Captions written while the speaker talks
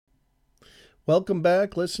Welcome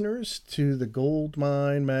back, listeners, to the Gold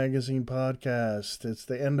Mine Magazine podcast. It's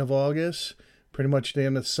the end of August, pretty much the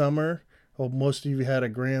end of summer. Hope most of you had a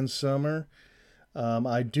grand summer.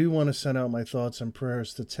 I do want to send out my thoughts and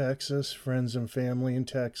prayers to Texas, friends and family in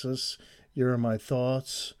Texas. You're in my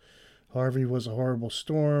thoughts. Harvey was a horrible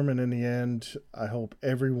storm, and in the end, I hope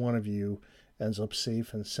every one of you ends up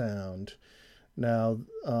safe and sound. Now,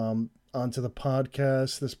 onto the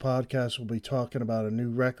podcast. This podcast will be talking about a new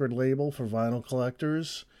record label for vinyl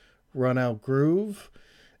collectors, Run Out Groove,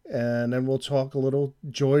 and then we'll talk a little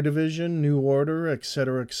Joy Division, New Order,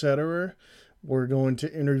 etc., etc. We're going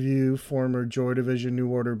to interview former Joy Division New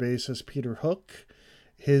Order bassist Peter Hook.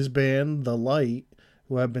 His band, The Light,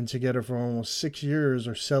 who have been together for almost 6 years,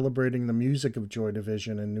 are celebrating the music of Joy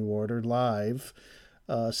Division and New Order live,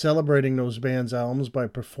 celebrating those bands' albums by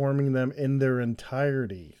performing them in their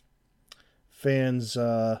entirety. Fans,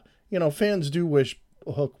 fans do wish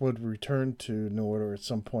Hook would return to New Order at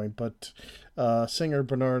some point, but singer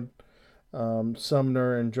Bernard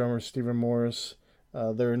Sumner and drummer Stephen Morris,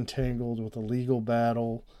 they're entangled with a legal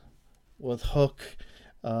battle with Hook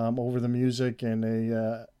over the music, and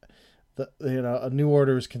a New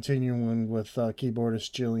Order is continuing with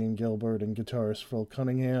keyboardist Gillian Gilbert and guitarist Phil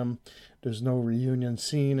Cunningham. There's no reunion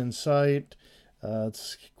scene in sight.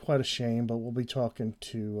 It's quite a shame, but we'll be talking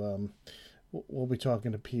to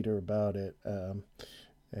Peter about it,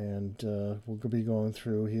 and we'll be going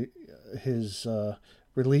through his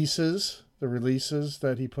releases, the releases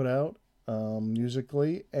that he put out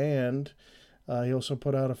musically, and he also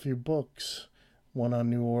put out a few books, one on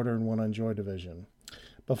New Order and one on Joy Division.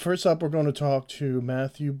 But first up, we're going to talk to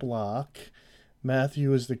Matthew Block.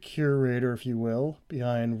 Matthew is the curator, if you will,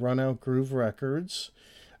 behind Run Out Groove Records.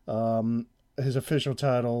 His official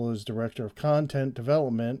title is Director of Content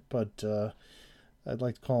Development, but I'd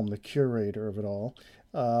like to call him the curator of it all.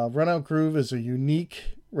 Run Out Groove is a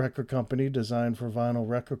unique record company designed for vinyl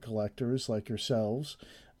record collectors like yourselves.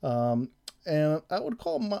 And I would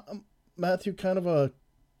call Matthew kind of a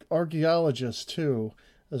archaeologist, too,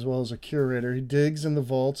 as well as a curator. He digs in the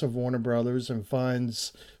vaults of Warner Brothers and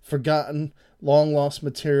finds forgotten, long-lost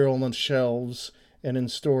material on shelves and in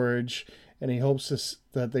storage, and he hopes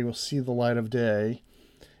that they will see the light of day.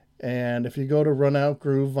 And if you go to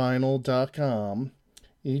runoutgroovevinyl.com,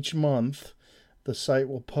 each month the site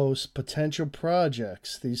will post potential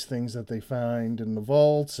projects, these things that they find in the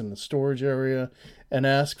vaults and the storage area, and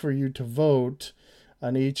ask for you to vote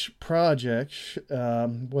on each project,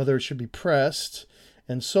 whether it should be pressed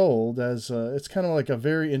and sold, as it's kind of like a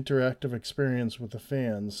very interactive experience with the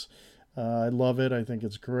fans. I love it. I think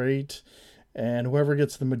it's great. And whoever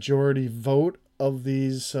gets the majority vote of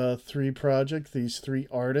these three projects, these three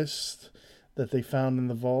artists that they found in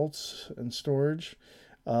the vaults and storage,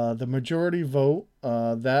 the majority vote,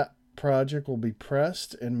 that project will be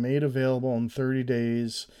pressed and made available in 30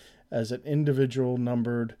 days as an individually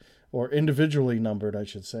numbered, I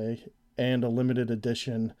should say, and a limited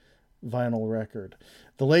edition vinyl record.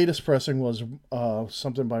 The latest pressing was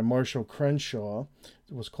something by Marshall Crenshaw.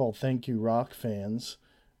 It was called Thank You Rock Fans.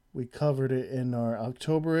 We covered it in our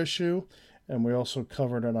October issue, and we also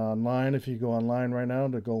covered it online. If you go online right now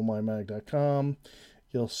to goldminemag.com,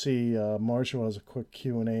 you'll see Marshall has a quick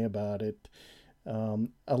Q&A about it.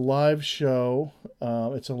 A live show.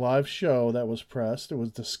 It's a live show that was pressed. It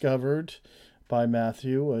was discovered by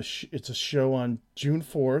Matthew. It's a show on June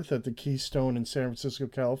 4th at the Keystone in San Francisco,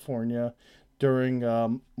 California, during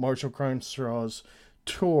Marshall Crenshaw's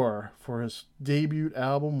tour for his debut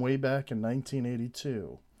album way back in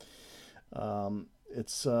 1982.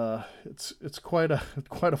 It's quite a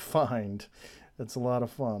find. It's a lot of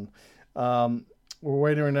fun. We're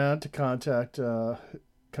waiting right now to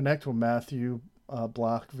connect with Matthew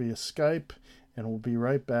Block via Skype, and we'll be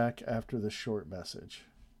right back after this short message.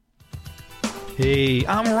 Hey,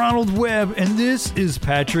 I'm Ronald Webb, and this is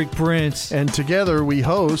Patrick Prince. And together we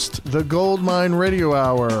host the Gold Mine Radio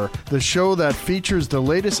Hour, the show that features the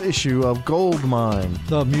latest issue of Gold Mine,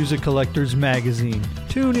 the Music Collectors Magazine.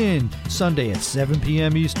 Tune in Sunday at 7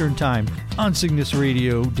 p.m. Eastern Time on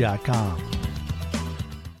CygnusRadio.com.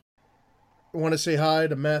 I want to say hi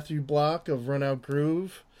to Matthew Block of Run Out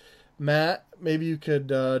Groove. Matt, maybe you could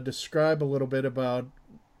describe a little bit about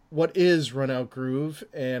what is Run Out Groove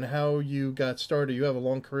and how you got started. You have a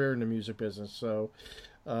long career in the music business, so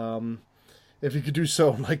if you could do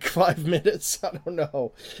so in like 5 minutes, I don't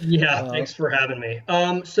know. Yeah, thanks for having me.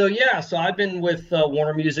 So I've been with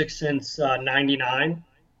Warner Music since '99.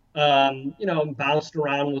 Bounced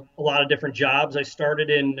around with a lot of different jobs. I started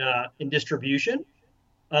in distribution.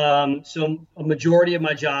 So a majority of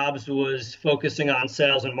my jobs was focusing on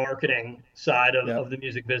sales and marketing side of the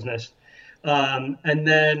music business. And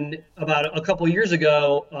then about a couple of years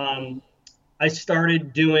ago, I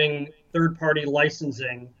started doing third-party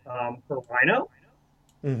licensing for Rhino.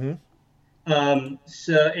 Mm-hmm.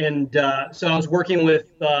 So I was working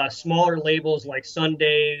with smaller labels like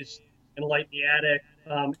Sundays and Light in the Attic,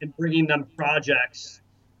 and bringing them projects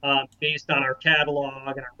based on our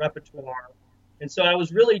catalog and our repertoire. And so I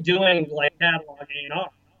was really doing like catalog A&R.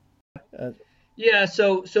 Uh, Yeah,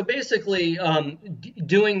 so basically,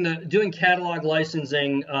 doing catalog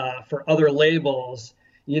licensing for other labels,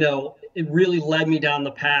 it really led me down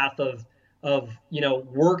the path of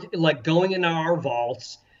work, like going into our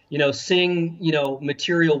vaults, seeing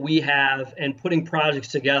material we have and putting projects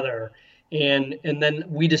together, and then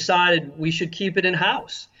we decided we should keep it in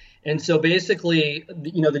house. And so basically,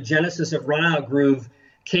 the genesis of Run Out Groove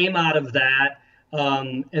came out of that.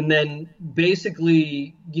 And then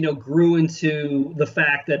basically, grew into the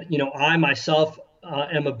fact that, I myself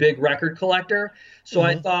am a big record collector. So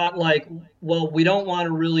I thought like, well, we don't want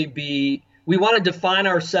to we want to define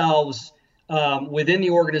ourselves within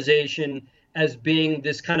the organization as being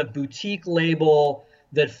this kind of boutique label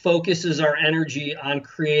that focuses our energy on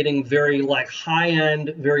creating very like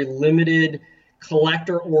high-end, very limited,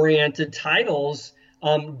 collector-oriented titles,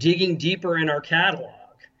 digging deeper in our catalog.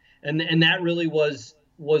 And that really was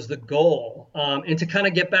the goal, and to kind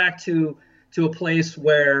of get back to a place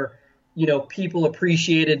where people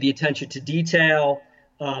appreciated the attention to detail,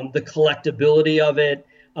 the collectability of it,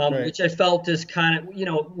 Right. which I felt is kind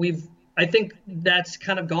of I think that's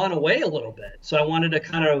kind of gone away a little bit. So I wanted to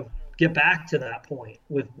kind of get back to that point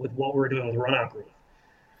with what we're doing with Run Out Groove.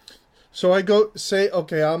 So I go say,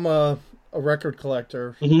 okay, I'm a record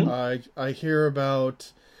collector. Mhm. I hear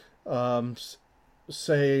about,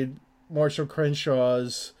 say, Marshall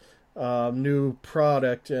Crenshaw's new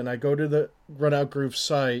product, and I go to the Run Out Groove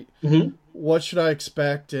site. Mhm. What should I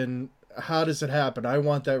expect, and how does it happen? I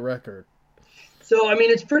want that record. So, I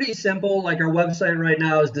mean, it's pretty simple. Like our website right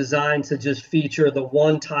now is designed to just feature the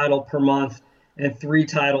one title per month and 3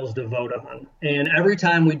 titles to vote on. And every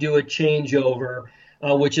time we do a changeover,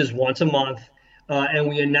 which is once a month, and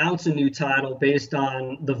we announce a new title based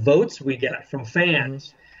on the votes we get from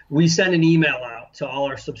fans, we send an email out to all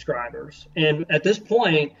our subscribers. And at this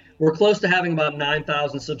point, we're close to having about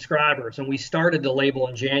 9,000 subscribers, and we started the label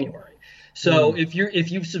in January. So if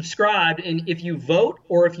you've subscribed and if you vote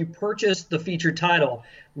or if you purchase the featured title,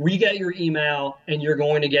 we get your email and you're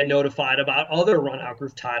going to get notified about other Run Out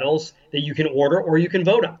Groove titles that you can order or you can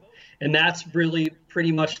vote on. And that's really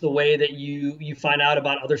pretty much the way that you find out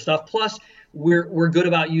about other stuff. Plus, we're good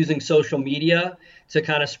about using social media to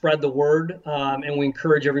kind of spread the word, and we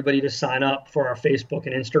encourage everybody to sign up for our Facebook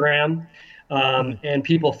and Instagram, and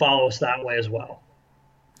people follow us that way as well.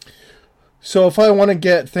 So if I want to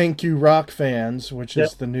get Thank You Rock Fans, which Yep.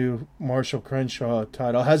 is the new Marshall Crenshaw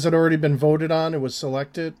title, has it already been voted on? It was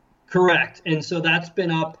selected? Correct. And so that's been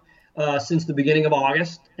up since the beginning of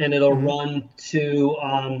August, and it'll run to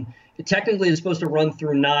technically it's supposed to run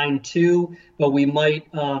through 9/2, but we might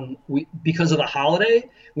because of the holiday,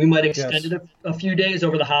 we might extend Yes. it a few days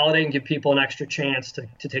over the holiday and give people an extra chance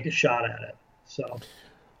to take a shot at it. So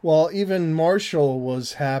Well, even Marshall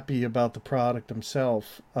was happy about the product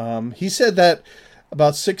himself. He said that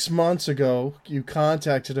about 6 months ago, you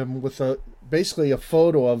contacted him with basically a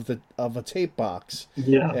photo of a tape box,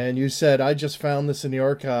 yeah, and you said, "I just found this in the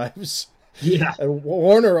archives." yeah.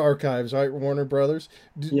 Warner Archives, right? Warner Brothers.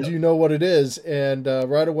 Yep. Do you know what it is? And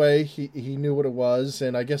right away, he knew what it was,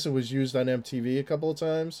 and I guess it was used on MTV a couple of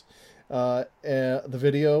times. And the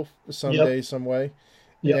video, someday, some way.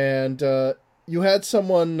 Yep. And you had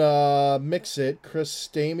someone mix it. Chris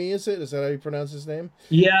Stamey, is it? Is that how you pronounce his name?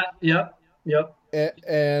 Yeah, yep.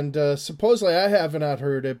 And supposedly, I have not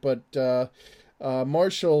heard it, but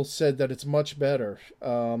Marshall said that it's much better.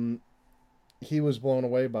 He was blown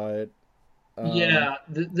away by it. Yeah,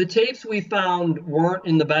 the tapes we found weren't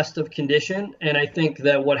in the best of condition, and I think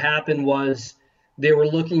that what happened was they were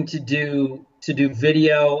looking to do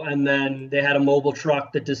video, and then they had a mobile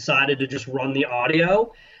truck that decided to just run the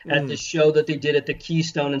audio at the show that they did at the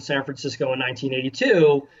Keystone in San Francisco in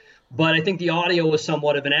 1982. But I think the audio was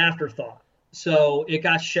somewhat of an afterthought, so it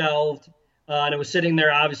got shelved, and it was sitting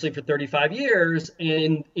there obviously for 35 years.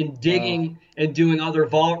 And in digging and doing other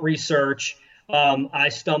vault research, I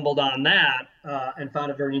stumbled on that and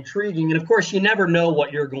found it very intriguing. And of course, you never know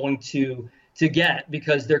what you're going to get,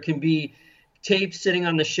 because there can be tapes sitting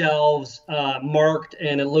on the shelves marked,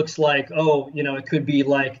 and it looks like, it could be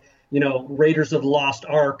like, Raiders of the Lost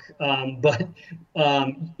Ark, but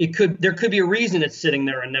there could be a reason it's sitting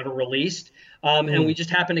there and never released. And we just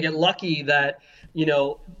happened to get lucky that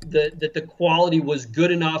that the quality was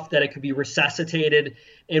good enough that it could be resuscitated.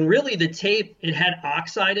 And really the tape, it had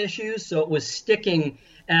oxide issues, so it was sticking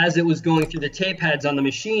as it was going through the tape heads on the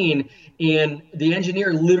machine, and the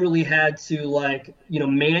engineer literally had to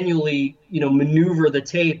manually maneuver the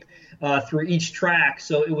tape through each track.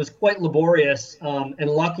 So it was quite laborious, and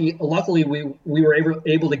luckily we were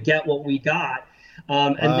able to get what we got,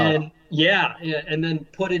 and then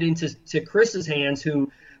put it into Chris's hands,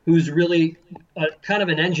 who's really kind of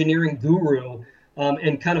an engineering guru,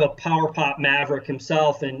 and kind of a power pop maverick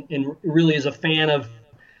himself, and really is a fan of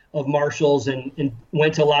Marshall's, and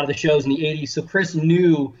went to a lot of the shows in the 80s. So Chris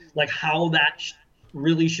knew like how that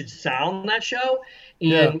really should sound, that show.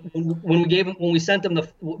 And when we sent him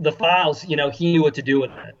the files, he knew what to do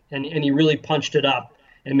with it, and he really punched it up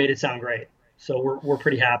and made it sound great. So we're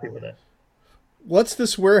pretty happy with it. What's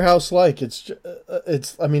this warehouse like?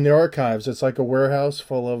 I mean, the archives, it's like a warehouse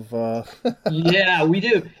full of Yeah, we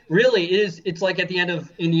do. Really, it's like at the end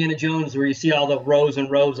of Indiana Jones, where you see all the rows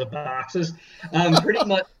and rows of boxes. Pretty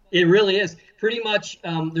much, it really is. Pretty much,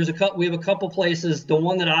 we have a couple places. The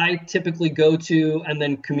one that I typically go to and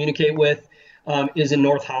then communicate with is in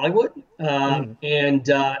North Hollywood, and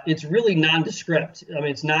it's really nondescript. I mean,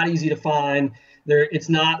 it's not easy to find. It's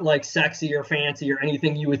not like sexy or fancy or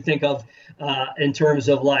anything you would think of in terms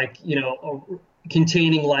of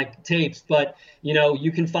containing like tapes, but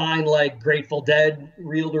you can find like Grateful Dead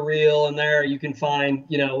reel to reel in there. You can find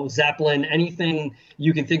Zeppelin, anything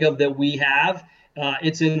you can think of that we have,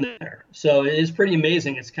 it's in there. So it is pretty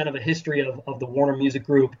amazing. It's kind of a history of the Warner Music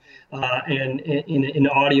Group, and in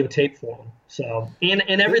audio tape form. So and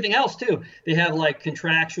everything else too. They have like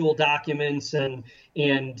contractual documents, and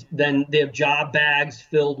then they have job bags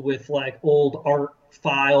filled with like old art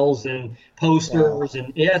files and posters. Wow.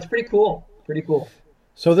 And yeah, it's pretty cool. Pretty cool.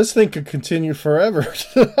 So this thing could continue forever.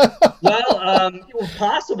 Well,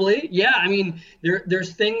 possibly, yeah. I mean,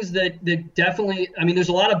 there's things that definitely. I mean, there's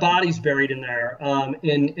a lot of bodies buried in there.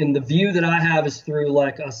 And the view that I have is through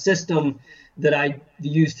like a system that I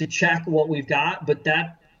use to check what we've got, but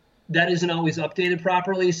that isn't always updated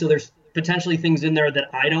properly. So there's potentially things in there that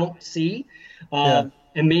I don't see, and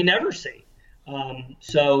may never see.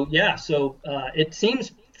 So it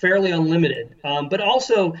seems fairly unlimited, but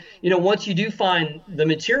also, once you do find the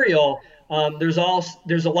material, there's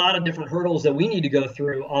a lot of different hurdles that we need to go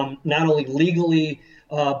through, not only legally,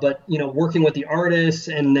 but working with the artists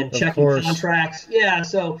and then checking contracts. Yeah,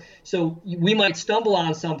 so we might stumble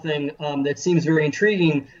on something that seems very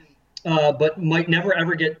intriguing, but might never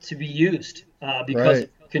ever get to be used because of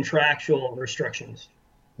contractual restrictions.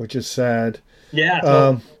 Which is sad.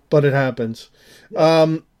 Yeah, but it happens.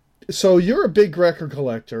 Yeah. So you're a big record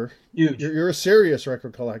collector. Huge. You're a serious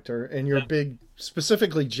record collector, and you're big,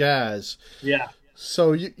 specifically jazz. Yeah.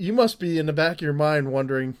 So you must be in the back of your mind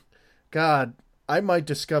wondering, God, I might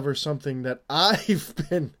discover something that I've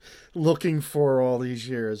been looking for all these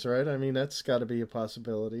years, right? I mean, that's got to be a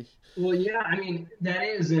possibility. Well, yeah, I mean, that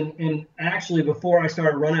is. And actually, before I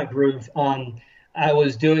started Run Out Groove, I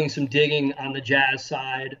was doing some digging on the jazz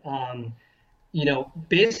side,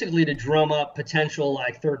 basically to drum up potential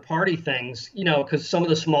like third-party things, because some of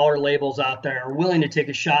the smaller labels out there are willing to take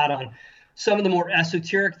a shot on some of the more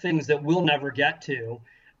esoteric things that we'll never get to.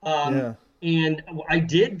 And I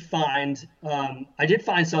did find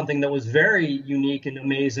something that was very unique and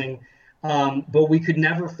amazing, but we could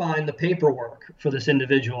never find the paperwork for this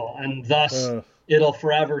individual, and thus it'll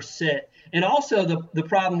forever sit. And also the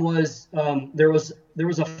problem was there was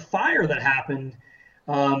a fire that happened.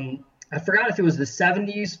 I forgot if it was the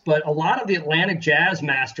 70s, but a lot of the Atlantic Jazz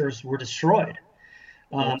Masters were destroyed,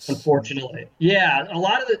 unfortunately. Yeah, a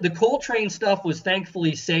lot of the Coltrane stuff was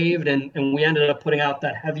thankfully saved, and we ended up putting out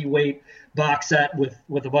that heavyweight box set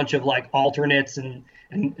with a bunch of like alternates and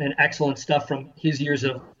excellent stuff from his years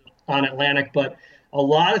on Atlantic. But a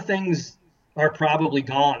lot of things are probably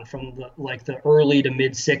gone from the early to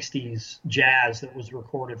mid 60s jazz that was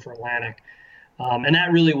recorded for Atlantic. And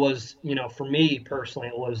that really was, for me personally,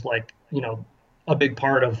 it was like, a big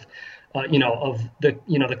part of, of the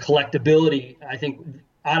collectability. I think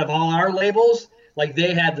out of all our labels, like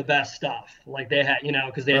they had the best stuff. Like they had,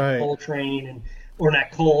 because they had Coltrane and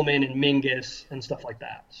Ornette Coleman and Mingus and stuff like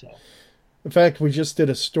that. So, in fact, we just did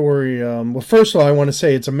a story. Well, first of all, I want to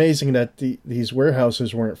say it's amazing that these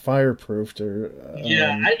warehouses weren't fireproofed.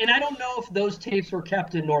 I don't know if those tapes were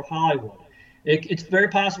kept in North Hollywood. It's very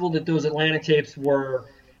possible that those Atlantic tapes were,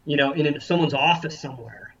 in someone's office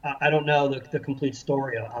somewhere. I don't know the complete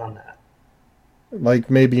story on that. Like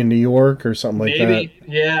maybe in New York or something like that. Maybe,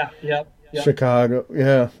 yeah, yep. Yeah. Chicago.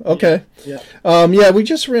 Yeah. Okay. Yeah. Yeah, we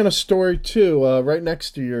just ran a story too, right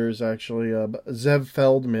next to yours actually. Zev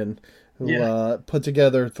Feldman, who put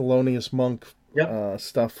together Thelonious Monk Yep.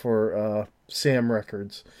 stuff for Sam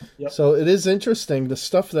Records. Yep. So it is interesting the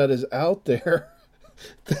stuff that is out there.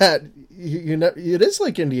 That you know, it is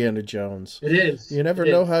like Indiana Jones. It is. You never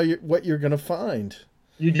know what you're going to find.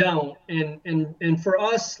 You don't, and for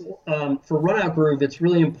us, for Run Out Groove, it's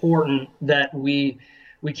really important that we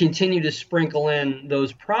continue to sprinkle in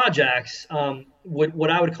those projects, what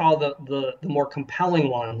I would call the more compelling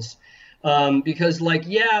ones, because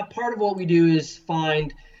part of what we do is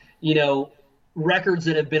find, records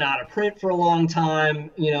that have been out of print for a long time.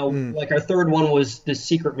 Like our third one was the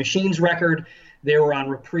Secret Machines record. They were on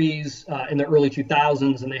Reprise in the early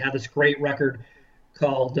 2000s, and they had this great record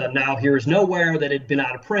called Now Here's Nowhere that had been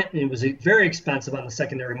out of print, and it was very expensive on the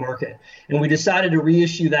secondary market. And we decided to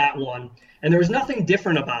reissue that one. And there was nothing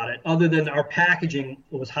different about it other than our packaging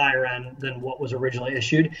was higher end than what was originally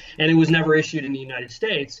issued, and it was never issued in the United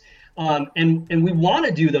States. And we want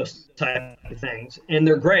to do those type of things, and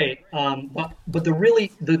they're great. But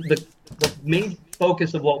the main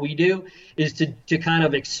focus of what we do is to kind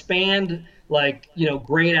of expand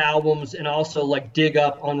great albums, and also dig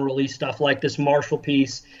up unreleased stuff like this Marshall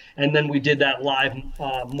piece. And then we did that live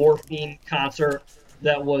Morphine concert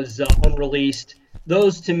that was unreleased.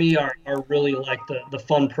 Those to me are really the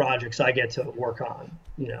fun projects I get to work on.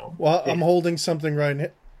 Well, I'm holding something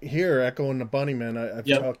right here, Echo and the Bunnymen. I've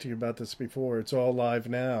talked to you about this before. It's all live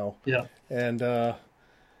now. Yeah. And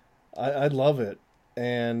I love it.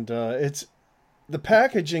 And it's the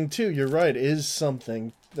packaging too. You're right, is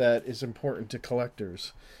something that is important to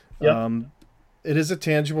collectors. Yep. It is a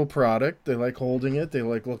tangible product. They like holding it. They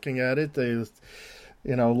like looking at it. They,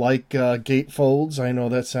 like gatefolds. I know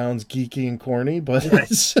that sounds geeky and corny, but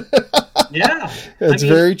it's it's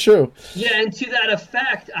very true. Yeah, and to that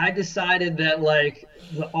effect, I decided that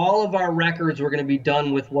all of our records were going to be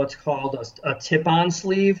done with what's called a tip-on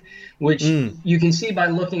sleeve, which you can see by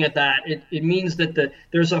looking at that. It means that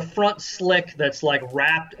there's a front slick that's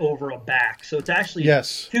wrapped over a back. So it's actually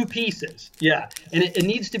two pieces. Yeah, and it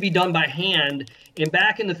needs to be done by hand. And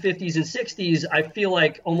back in the 50s and 60s, I feel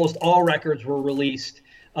like almost all records were released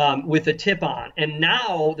with a tip-on. And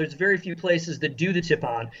now there's very few places that do the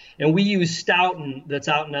tip-on. And we use Stoughton, that's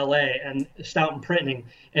out in L.A., and Stoughton Printing,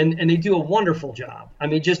 and they do a wonderful job. I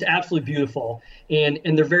mean, just absolutely beautiful. And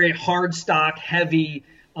they're very hard stock, heavy,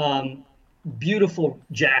 beautiful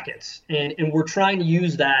jackets. And we're trying to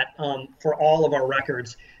use that for all of our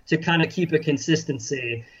records to kind of keep a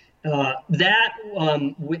consistency. That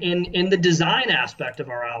in the design aspect of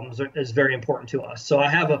our albums is very important to us. So I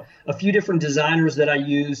have a few different designers that I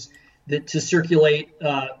use to circulate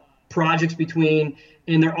projects between,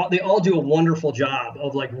 and they all do a wonderful job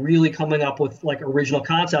of really coming up with original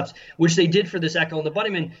concepts, which they did for this Echo and the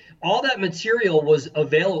Bunnymen. All that material was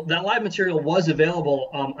available. That live material was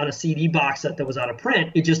available on a CD box set that was out of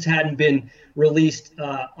print. It just hadn't been released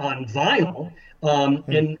on vinyl.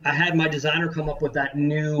 And I had my designer come up with that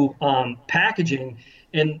new packaging,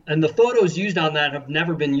 and the photos used on that have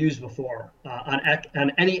never been used before on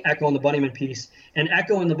any Echo and the Bunnymen piece. And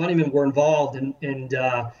Echo and the Bunnymen were involved, and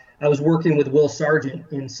I was working with Will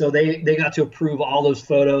Sargent, and so they got to approve all those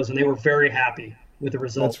photos, and they were very happy with the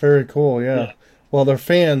results. That's very cool. Yeah. Well, their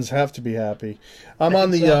fans have to be happy. I'm on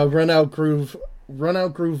the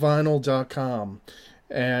runoutgroovevinyl.com,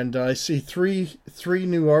 and I see three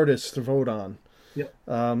new artists to vote on. Yep.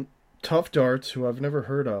 Tough Darts, who I've never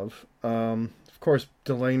heard of. Of course,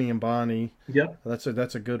 Delaney and Bonnie. Yep. That's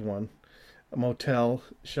a good one. A Motel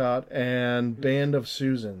Shot and Band of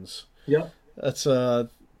Susans. Yep. That's the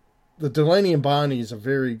Delaney and Bonnie is a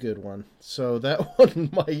very good one. So that one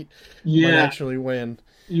might actually win.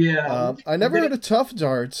 Yeah. I never heard of Tough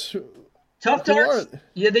Darts. Tough Darts.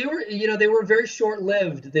 Yeah, they were very short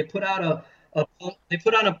lived. They put out a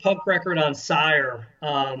punk record on Sire.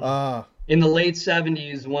 In the late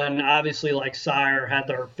 70s, when obviously Sire had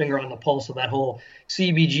their finger on the pulse of that whole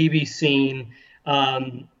CBGB scene.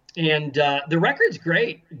 And the record's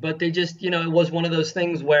great, but they just, it was one of those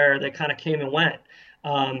things where they kind of came and went.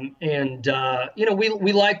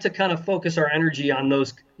 We like to kind of focus our energy on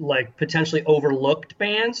those potentially overlooked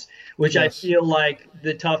bands, which I feel like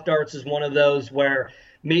the Tough Darts is one of those where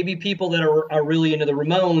maybe people that are really into the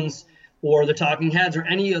Ramones or the Talking Heads or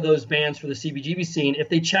any of those bands for the CBGB scene, if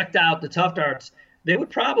they checked out the Tough Darts, they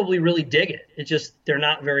would probably really dig it. It's just they're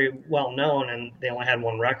not very well known, and they only had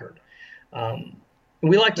one record.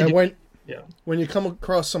 We like to when you come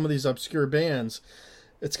across some of these obscure bands,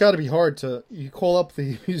 it's got to be hard you call up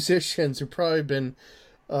the musicians who've probably been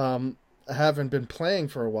haven't been playing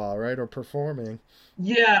for a while, right, or performing.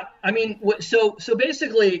 Yeah, I mean, so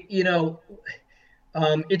basically,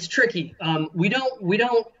 it's tricky. We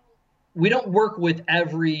don't work with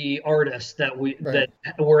every artist Right.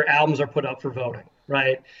 that where albums are put up for voting,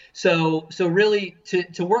 right? So really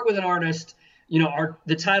to work with an artist,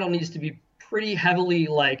 the title needs to be pretty heavily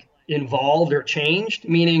like involved or changed,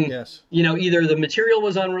 meaning Yes. either the material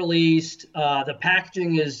was unreleased, the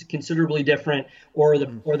packaging is considerably different, or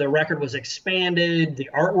the record was expanded, the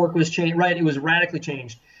artwork was changed, right? It was radically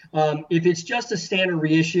changed. If it's just a standard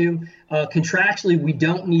reissue, contractually we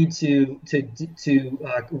don't need to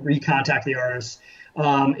recontact the artist.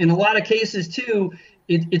 In a lot of cases too,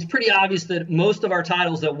 it's pretty obvious that most of our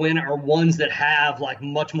titles that win are ones that have like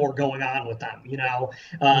much more going on with them,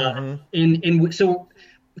 so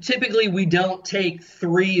typically we don't take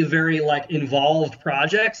three very like involved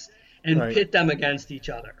projects and Right. pit them against each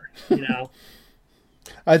other.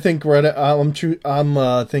 I think I'm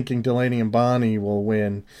thinking Delaney and Bonnie will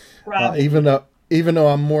win, Probably. even though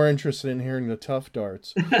I'm more interested in hearing the Tough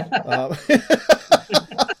Darts.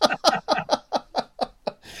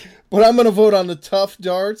 But I'm going to vote on the Tough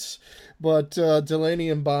Darts. But Delaney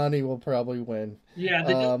and Bonnie will probably win. Yeah,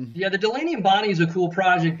 the Delaney and Bonnie is a cool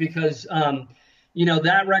project because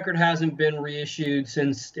that record hasn't been reissued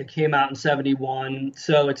since it came out in '71.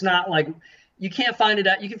 So it's not like you can't find it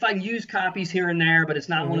you can find used copies here and there, but it's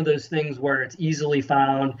not one of those things where it's easily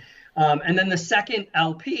found. And then the second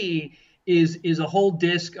LP is a whole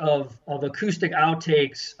disc of acoustic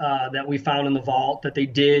outtakes that we found in the vault that they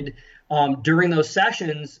did during those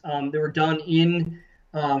sessions. They were done in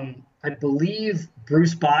I believe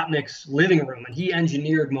Bruce Botnick's living room, and he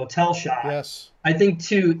engineered Motel Shop. Yes. I think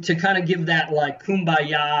to kind of give that like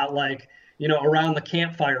kumbaya, like, around the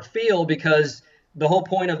campfire feel, because the whole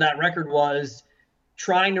point of that record was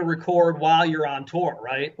trying to record while you're on tour,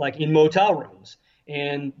 right? Like in motel rooms.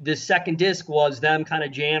 And this second disc was them kind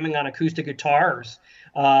of jamming on acoustic guitars,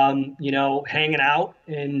 hanging out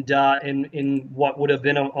and in what would have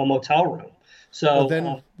been a motel room.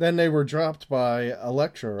 So then they were dropped by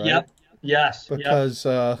Elektra, right? Yep. Yes. Because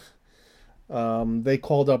they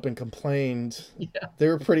called up and complained. Yeah. They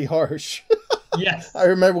were pretty harsh. Yes. I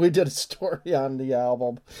remember we did a story on the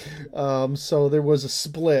album. So there was a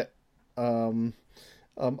split with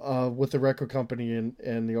the record company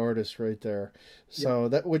and the artist right there. So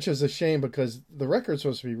which is a shame because the record's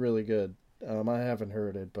supposed to be really good. I haven't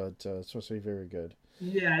heard it, but it's supposed to be very good.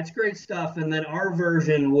 Yeah, it's great stuff. And then our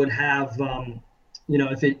version would have,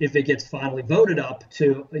 if it gets finally voted up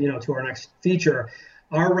to our next feature,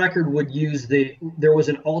 our record would use there was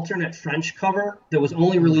an alternate French cover that was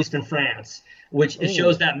only released in France, which it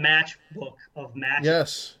shows that matchbook of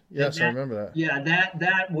matches. Yes, I remember that.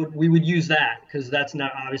 Yeah, we would use that because that's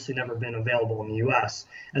not obviously never been available in the U.S.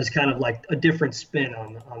 as kind of like a different spin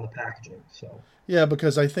on the packaging. So. Yeah,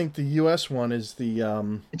 because I think the U.S. one is the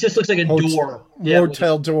it just looks like a door.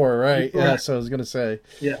 Motel door, right? Yeah, so I was gonna say.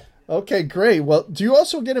 Yeah. Okay, great. Well, do you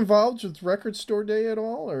also get involved with Record Store Day at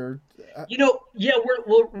all, or? Yeah,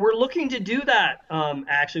 we're looking to do that.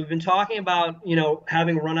 Actually, we've been talking about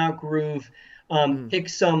having Run Out Groove pick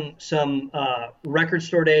some Record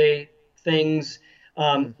Store Day things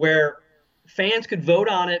where fans could vote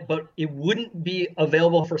on it, but it wouldn't be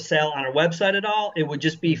available for sale on our website at all. It would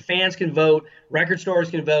just be fans can vote, record stores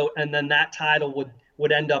can vote, and then that title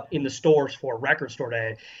would end up in the stores for Record Store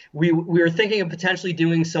Day. We were thinking of potentially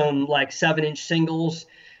doing some like 7-inch singles,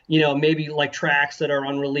 maybe like tracks that are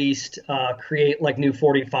unreleased, create like new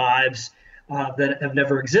 45s that have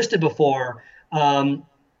never existed before.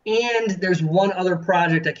 And there's one other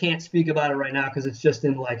project, I can't speak about it right now because it's just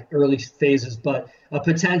in like early phases, but a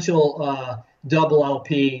potential double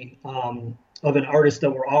LP of an artist that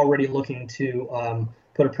we're already looking to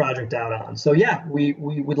put a project out on. So yeah, we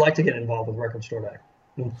would like to get involved with Record Store Day.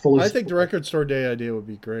 I think the Record Store Day idea would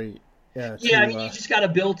be great. Yeah, I mean, you just got a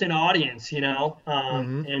built-in audience,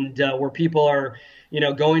 and where people are,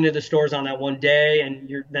 going to the stores on that one day,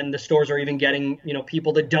 and then the stores are even getting,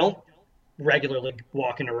 people that don't regularly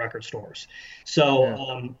walk into record stores.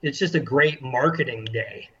 So it's just a great marketing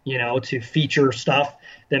day, to feature stuff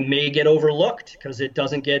that may get overlooked because it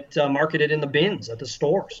doesn't get marketed in the bins at the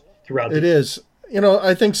stores throughout. It is.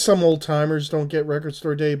 I think some old timers don't get Record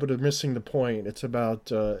Store Day, but are missing the point. It's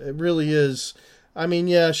about, it really is. I mean,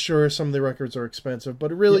 yeah, sure, some of the records are expensive,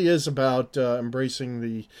 but it really is about embracing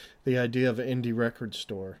the idea of an indie record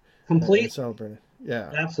store. Complete. Celebrating.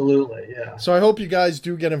 Yeah. Absolutely, yeah. So I hope you guys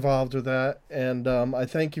do get involved with that, and I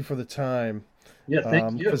thank you for the time. Yeah,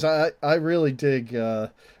 thank you. Because I really dig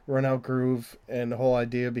Run Out Groove and the whole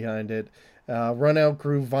idea behind it.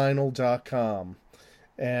 RunoutGrooveVinyl.com.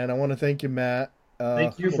 And I want to thank you, Matt.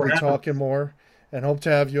 Thank you We'll for be having me. talking more and hope to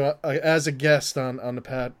have you as a guest on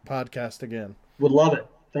the podcast again. Would love it.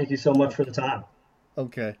 Thank you so much for the Okay. time.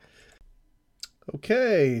 Okay.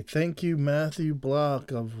 Okay. Thank you, Matthew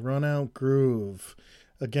Block of Runout Groove.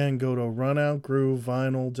 Again, go to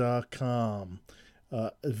runoutgroovevinyl.com.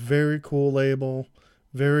 A very cool label,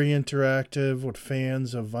 very interactive with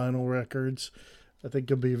fans of vinyl records. I think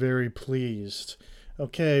you'll be very pleased.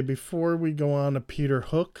 Okay, before we go on to Peter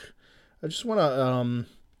Hook, I just want to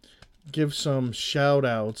give some shout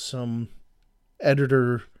outs, some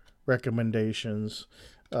editor recommendations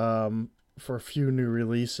for a few new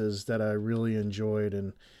releases that I really enjoyed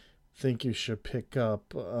and think you should pick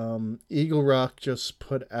up. Eagle Rock just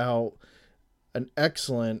put out an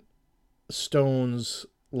excellent Stones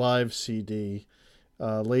live CD.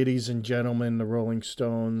 Ladies and Gentlemen, the Rolling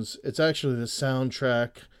Stones. It's actually the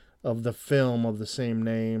soundtrack of the film of the same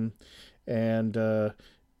name. And it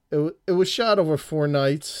was shot over 4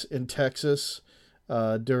 nights in Texas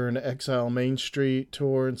during the Exile Main Street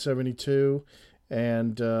tour in '72.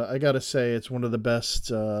 And I got to say, it's one of the best.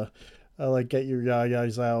 I like Get Your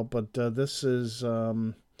Ya-Ya's Out, but this is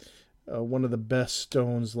one of the best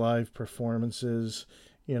Stones live performances.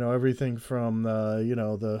 You know, everything from,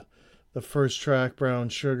 the first track, Brown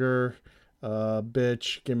Sugar,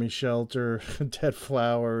 Bitch, Gimme Shelter, Dead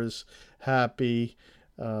Flowers, Happy.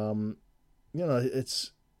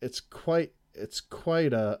 It's quite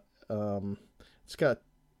a it's got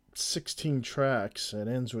 16 tracks. It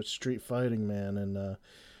ends with Street Fighting Man, and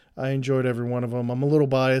I enjoyed every one of them. I'm a little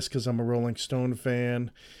biased because I'm a Rolling Stone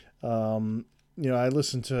fan. I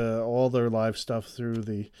listened to all their live stuff through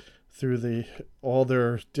the all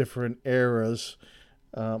their different eras,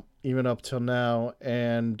 even up till now,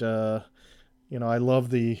 and I love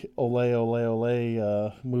the Ole Ole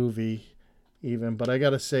Ole movie even, but I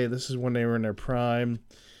gotta say this is when they were in their prime,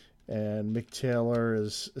 and Mick Taylor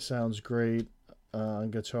sounds great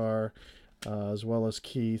on guitar, as well as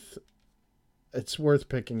Keith. It's worth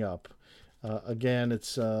picking up. Again,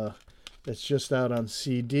 it's just out on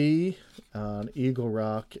CD on Eagle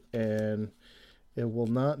Rock, and it will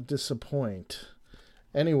not disappoint.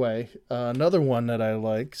 Anyway, another one that I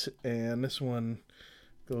liked, and this one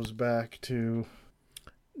goes back to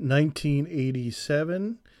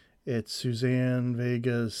 1987. It's Suzanne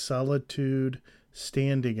Vega's Solitude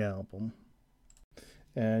Standing album.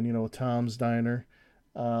 And, Tom's Diner.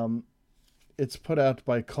 It's put out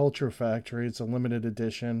by Culture Factory. It's a limited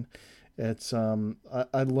edition. It's I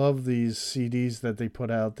love these CDs that they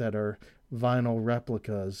put out that are vinyl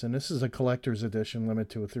replicas, and this is a collector's edition, limited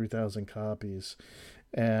to 3,000 copies.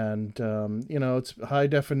 And it's high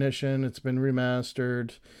definition. It's been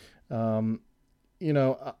remastered. Um,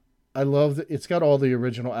 I love that it's got all the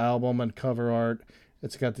original album and cover art.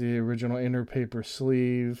 It's got the original inner paper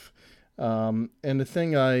sleeve. And the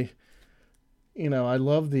thing I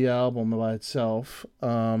love the album by itself.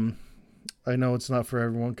 I know it's not for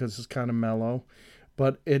everyone because it's kind of mellow,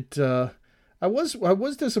 but I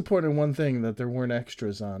was disappointed in one thing, that there weren't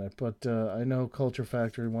extras on it, but I know Culture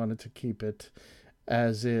Factory wanted to keep it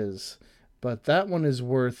as is. But that one is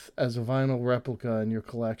worth as a vinyl replica in your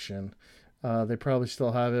collection. They probably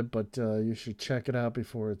still have it, but you should check it out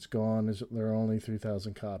before it's gone. There are only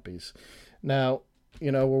 3,000 copies. Now,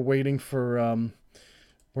 we're waiting for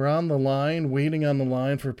we're on the line, waiting on the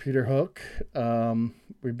line for Peter Hook.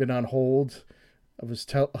 We've been on hold of his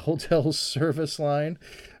hotel service line.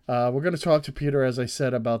 We're going to talk to Peter, as I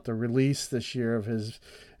said, about the release this year of his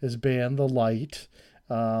band, The Light.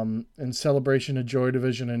 In celebration of Joy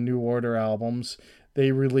Division and New Order albums,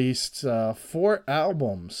 they released 4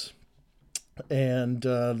 albums, and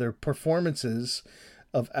their performances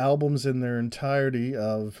of albums in their entirety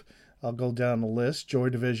of, I'll go down the list, Joy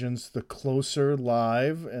Division's The Closer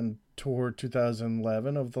Live and Tour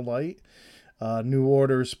 2011 of The Light, New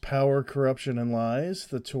Order's Power, Corruption, and Lies,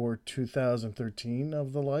 the Tour 2013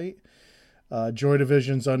 of The Light, Joy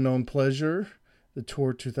Division's Unknown Pleasure, the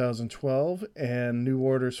Tour 2012, and New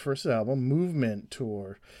Order's first album, Movement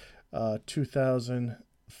Tour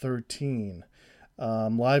 2013,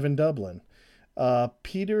 live in Dublin.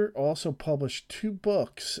 Peter also published 2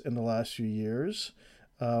 books in the last few years.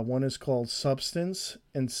 One is called Substance,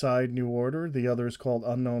 Inside New Order. The other is called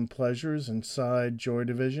Unknown Pleasures, Inside Joy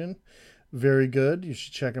Division. Very good. You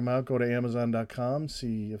should check them out. Go to Amazon.com,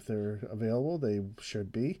 see if they're available. They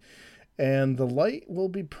should be. And The Light will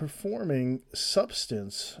be performing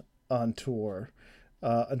Substance on tour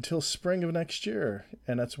until spring of next year.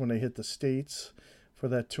 And that's when they hit the States for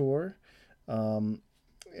that tour. And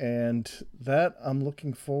that I'm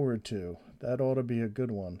looking forward to. That ought to be a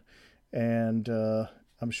good one. And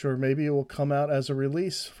I'm sure maybe it will come out as a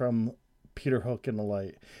release from Peter Hook and the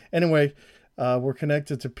Light. Anyway, we're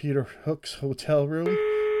connected to Peter Hook's hotel room.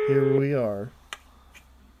 Here we are.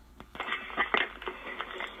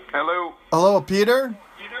 Hello. Hello, Peter.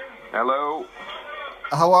 Hello.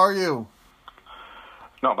 How are you?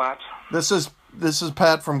 Not bad. This is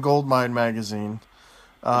Pat from Goldmine Magazine.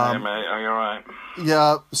 Hey, mate. Are you all right?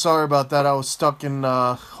 Yeah, sorry about that. I was stuck in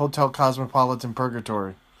Hotel Cosmopolitan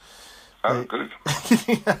Purgatory. Oh, good.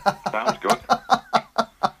 Sounds good.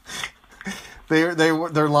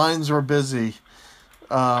 Their lines were busy.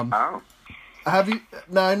 Oh. Have you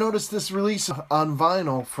now? I noticed this release on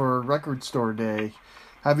vinyl for Record Store Day.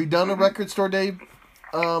 Have you done a Record Store Day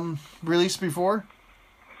release before?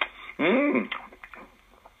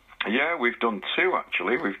 Yeah, we've done two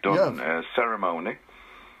actually. We've done Ceremony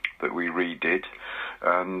that we redid,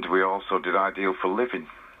 and we also did Ideal for Living.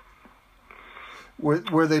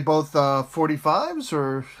 Were they both 45s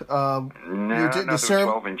or? No, they were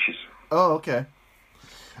 12 inches. Oh, okay.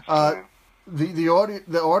 The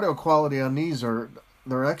audio quality on these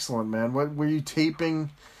they're excellent, man. What were you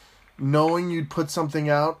taping, knowing you'd put something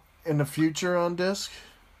out in the future on disc?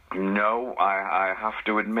 No, I have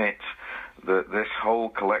to admit that this whole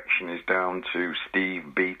collection is down to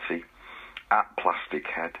Steve Beattie at Plastic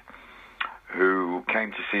Head, who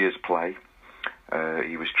came to see us play.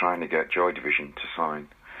 He was trying to get Joy Division to sign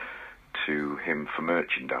to him for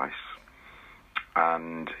merchandise,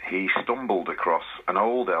 and he stumbled across an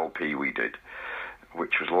old LP we did,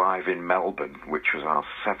 which was live in Melbourne, which was our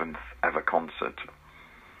 7th ever concert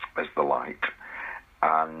as The Light,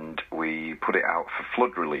 and we put it out for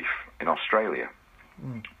flood relief in Australia.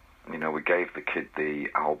 You know, we gave the kid the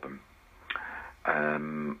album,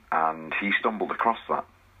 and he stumbled across that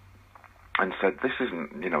and said, "This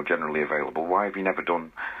isn't, generally available. Why have you never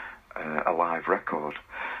done a live record?"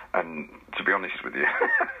 And to be honest with you,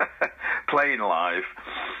 playing live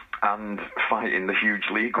and fighting the huge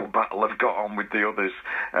legal battle I've got on with the others,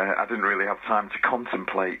 I didn't really have time to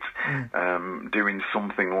contemplate doing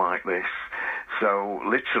something like this. So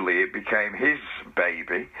literally it became his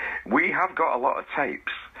baby. We have got a lot of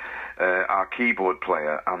tapes. Our keyboard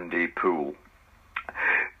player, Andy Poole,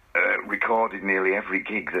 recorded nearly every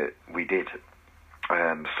gig that we did.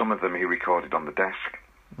 Some of them he recorded on the desk.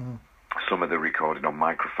 Some of them recorded on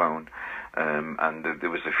microphone. And there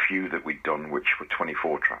was a few that we'd done which were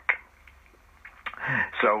 24 track.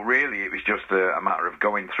 So really it was just a matter of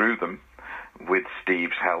going through them with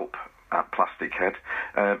Steve's help at Plastic Head,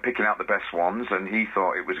 picking out the best ones, and he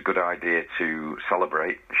thought it was a good idea to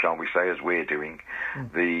celebrate, shall we say, as we're doing,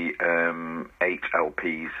 the 8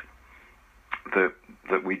 LPs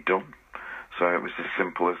that we'd done. So it was as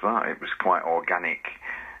simple as that. It was quite organic,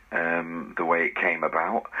 the way it came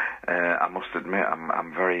about. I must admit,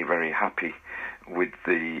 I'm very, very happy with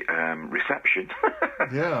the reception.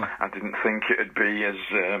 Yeah. I didn't think it'd be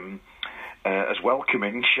as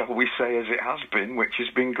welcoming, shall we say, as it has been, which has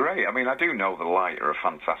been great. I mean, I do know The Light are a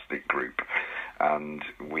fantastic group, and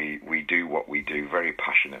we do what we do very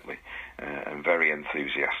passionately and very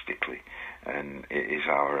enthusiastically, and it is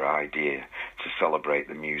our idea to celebrate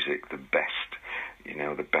the music the best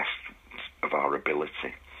of our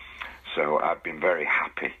ability. So I've been very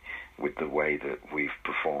happy with the way that we've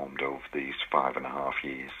performed over these 5.5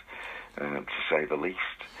 years, to say the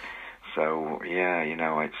least. So yeah,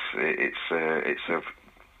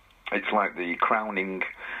 it's like the crowning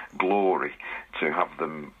glory to have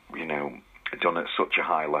them, done at such a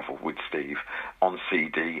high level with Steve on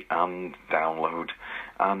CD and download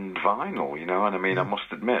and vinyl, And I mean, I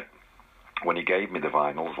must admit, when he gave me the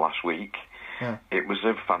vinyls last week, it was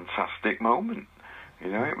a fantastic moment.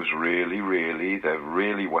 It was they're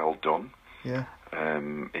really well done. Yeah.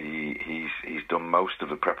 He's done most of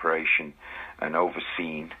the preparation and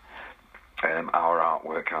overseen our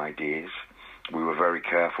artwork ideas. We were very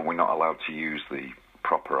careful. We're not allowed to use the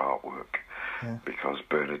proper artwork because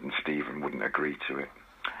Bernard and Stephen wouldn't agree to it.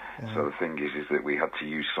 Yeah. So the thing is that we had to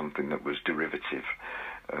use something that was derivative,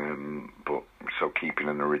 but so keeping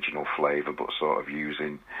an original flavour, but sort of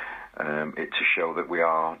using it to show that we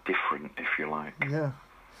are different, if you like. Yeah.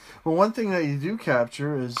 Well, one thing that you do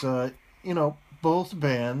capture is, both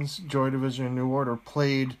bands, Joy Division and New Order,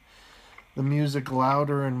 played the music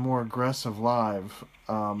louder and more aggressive live,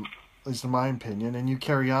 at least in my opinion, and you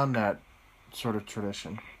carry on that sort of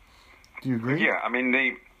tradition. Do you agree? Yeah, I mean,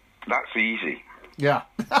 that's easy. Yeah.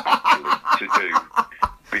 Actually, to do,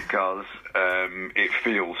 because it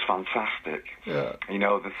feels fantastic. Yeah.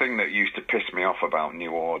 The thing that used to piss me off about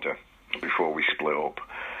New Order before we split up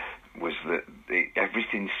was that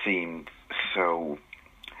everything seemed so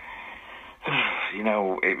you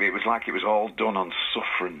know, it was like it was all done on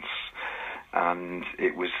sufferance, and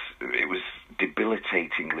it was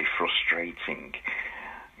debilitatingly frustrating,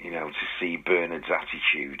 you know, to see Bernard's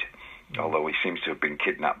attitude. Although he seems to have been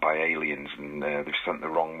kidnapped by aliens and they've sent the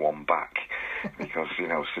wrong one back, because, you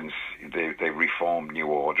know, since they reformed New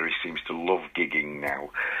Order, he seems to love gigging now.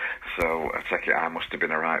 So I take it I must have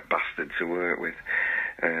been a right bastard to work with.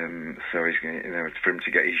 So he's, you know, for him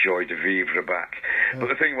to get his joie de vivre back. But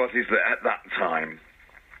the thing was, is that at that time,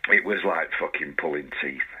 it was like fucking pulling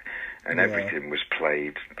teeth, and everything was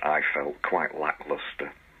played, I felt, quite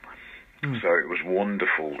lackluster. So it was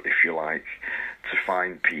wonderful, if you like, to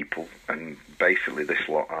find people, and basically this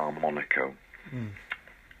lot are Monaco,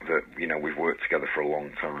 that, you know, we've worked together for a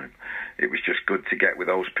long time. It was just good to get with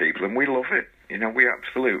those people, and we love it. You know, we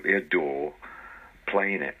absolutely adore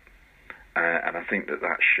playing it, and I think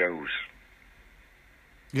that shows.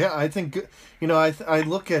 Yeah, I think, you know, I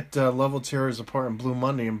look at Level Tears Apart and Blue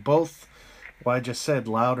Monday, and both, well, I just said,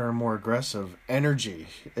 louder and more aggressive energy.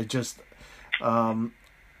 It just...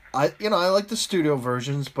 I like the studio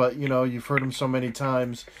versions, but, you know, you've heard them so many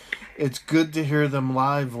times. It's good to hear them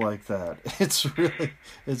live like that. It's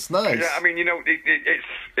nice. Yeah, I mean, you know,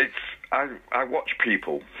 I watch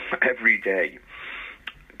people every day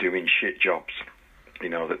doing shit jobs, you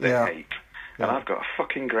know, that they hate. And I've got a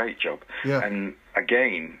fucking great job. Yeah. And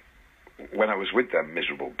again, when I was with them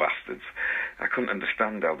miserable bastards, I couldn't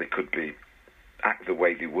understand how they could act the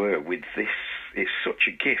way they were with this. It's such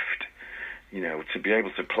a gift. You know, to be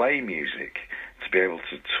able to play music, to be able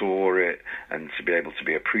to tour it, and to be able to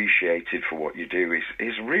be appreciated for what you do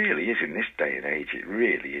is really, in this day and age, it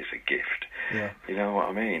really is a gift. Yeah. You know what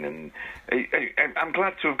I mean? And I'm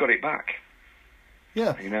glad to have got it back.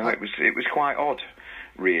 Yeah. You know, it was quite odd,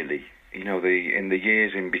 really. You know, in the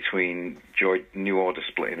years in between New Order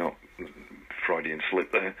splitting up, Freudian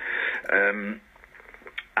slip there,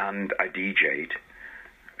 and I DJ'd.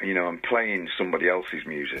 You know, I'm playing somebody else's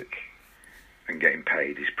music and getting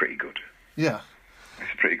paid is pretty good. Yeah.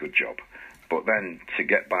 It's a pretty good job. But then to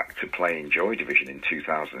get back to playing Joy Division in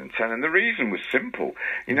 2010, and the reason was simple.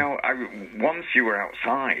 You know, once you were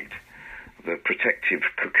outside the protective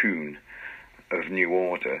cocoon of New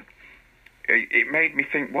Order, it made me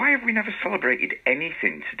think, why have we never celebrated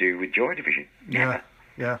anything to do with Joy Division? Never.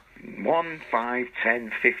 Yeah. 1, 5,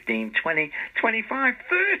 10, 15, 20, 25,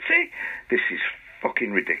 30. This is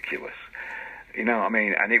fucking ridiculous. You know what I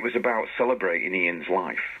mean? And it was about celebrating Ian's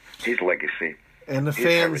life, his legacy, and his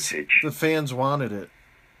heritage. The fans wanted it.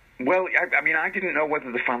 Well, I mean, I didn't know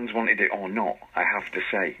whether the fans wanted it or not, I have to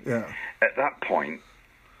say. Yeah. At that point,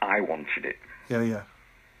 I wanted it. Yeah.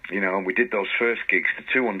 You know, and we did those first gigs to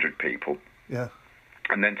 200 people. Yeah.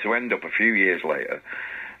 And then to end up a few years later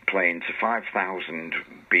playing to 5,000,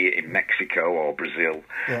 be it in Mexico or Brazil,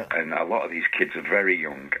 and a lot of these kids are very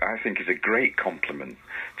young, I think is a great compliment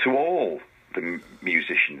to all the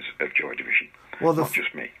musicians of Joy Division, not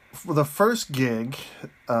just me. Well, the first gig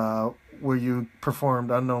where you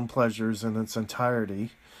performed Unknown Pleasures in its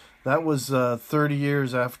entirety, that was 30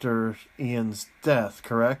 years after Ian's death,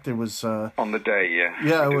 correct? It was... on the day, yeah.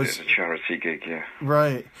 Yeah, it was... It was a charity gig, yeah.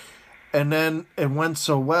 Right. And then it went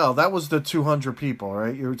so well. That was the 200 people,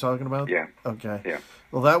 right, you were talking about? Yeah. Okay. Yeah.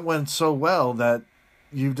 Well, that went so well that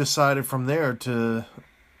you decided from there to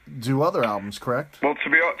do other albums, correct? Well, to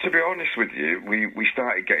be honest with you, we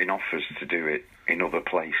started getting offers to do it in other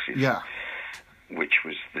places. Yeah. Which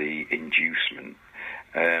was the inducement.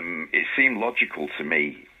 It seemed logical to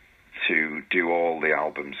me to do all the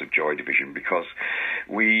albums of Joy Division because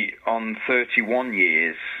on 31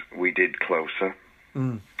 years, we did Closer.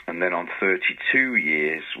 And then on 32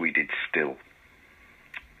 years, we did Still.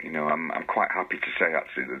 You know, I'm quite happy to say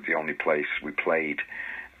actually that the only place we played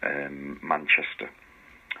Manchester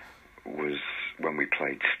was when we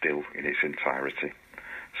played Still in its entirety.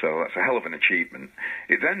 So that's a hell of an achievement.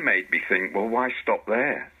 It then made me think, well, why stop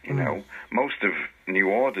there? You know, most of New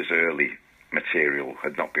Order's early material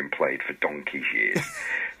had not been played for donkey's years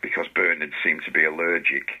because Bernard seemed to be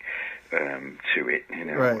allergic to it, you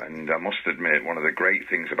know. Right. And I must admit, one of the great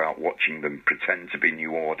things about watching them pretend to be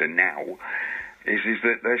New Order now is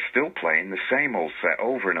that they're still playing the same old set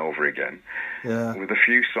over and over again with a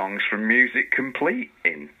few songs from Music Complete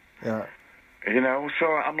in. Yeah. You know, so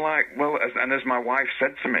I'm like, well, as my wife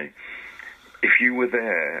said to me, if you were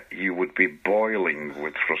there, you would be boiling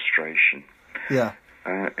with frustration. Yeah.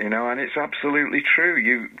 You know, and it's absolutely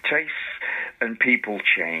true. Tastes and people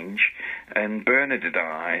change, and Bernard and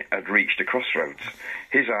I had reached a crossroads.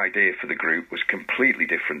 His idea for the group was completely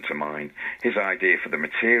different to mine. His idea for the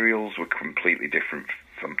materials were completely different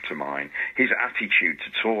to mine. His attitude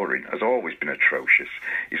to touring has always been atrocious.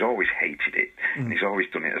 He's always hated it, and he's always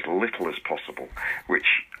done it as little as possible, which,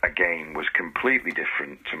 again, was completely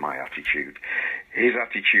different to my attitude. His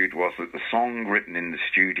attitude was that the song written in the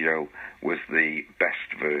studio was the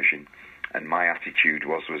best version, and my attitude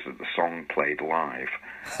was that the song played live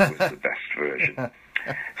was the best version.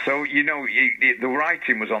 So, the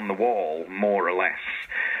writing was on the wall, more or less,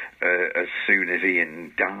 as soon as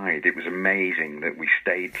Ian died. It was amazing that we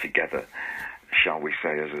stayed together, shall we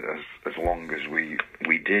say, as long as we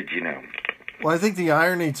did, Well, I think the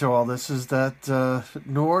irony to all this is that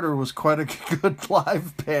New Order was quite a good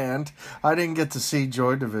live band. I didn't get to see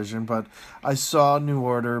Joy Division, but I saw New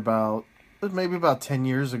Order maybe about 10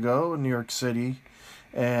 years ago in New York City,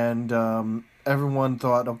 and everyone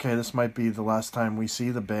thought, okay, this might be the last time we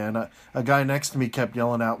see the band. A guy next to me kept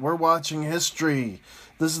yelling out, "We're watching history.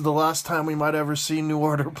 This is the last time we might ever see New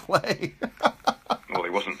Order play." Well,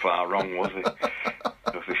 he wasn't far wrong, was he?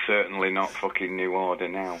 Because he's certainly not fucking New Order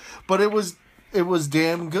now. But it was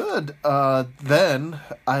damn good. Then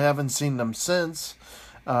I haven't seen them since.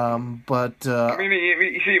 But I mean,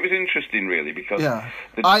 you see, it was interesting, really, because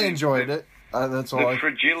I enjoyed it. That's all. The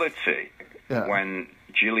fragility when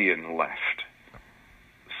Gillian left,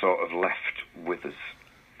 sort of left with us,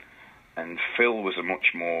 and Phil was a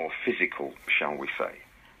much more physical, shall we say,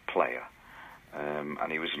 player,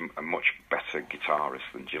 and he was a much better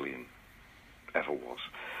guitarist than Gillian ever was.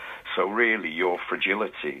 So really, your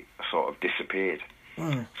fragility sort of disappeared.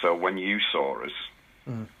 So when you saw us,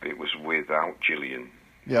 it was without Gillian,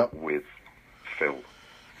 with Phil,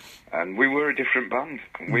 and we were a different band.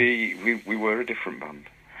 We were a different band.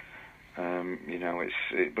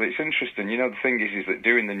 But it's interesting. The thing is that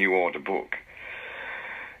doing the New Order book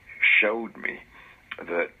showed me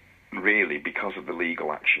that really, because of the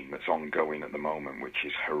legal action that's ongoing at the moment, which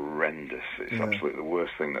is horrendous, it's absolutely the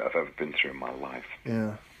worst thing that I've ever been through in my life.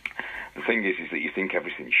 Yeah. The thing is that you think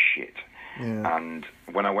everything's shit. Yeah. And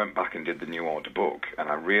when I went back and did the New Order book, and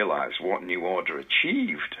I realised what New Order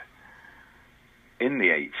achieved in the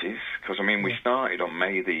 80s, because, we started on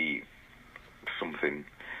May the something.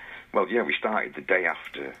 Well, we started the day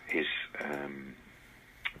after his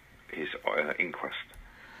inquest.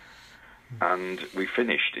 And we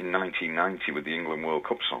finished in 1990 with the England World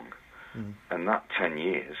Cup song. And that 10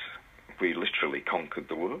 years, we literally conquered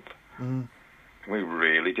the world. We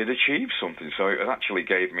really did achieve something. So it actually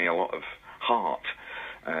gave me a lot of heart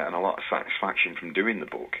and a lot of satisfaction from doing the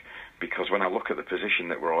book, because when I look at the position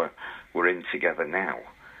that we're in together now,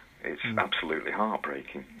 it's absolutely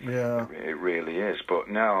heartbreaking. Yeah. It really is. But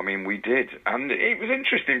no, we did. And it was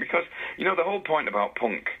interesting because, the whole point about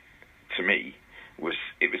punk, to me, was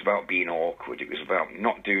it was about being awkward. It was about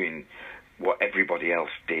not doing what everybody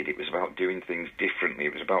else did. It was about doing things differently.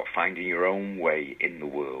 It was about finding your own way in the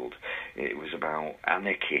world. It was about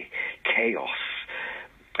anarchy, chaos.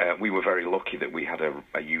 We were very lucky that we had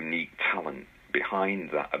a unique talent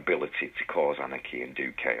behind that ability to cause anarchy and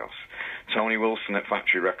do chaos. Tony Wilson at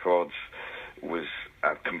Factory Records was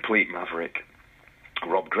a complete maverick.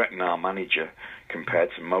 Rob Gretton, our manager,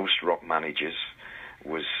 compared to most rock managers,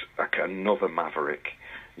 was like another maverick.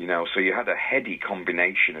 So you had a heady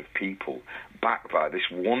combination of people backed by this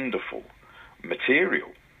wonderful material.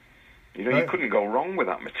 You couldn't go wrong with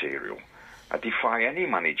that material. I defy any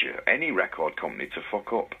manager, any record company to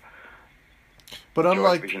fuck up. But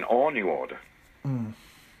unlike Joy Division or New Order.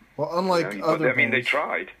 Well, unlike other bands. They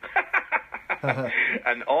tried.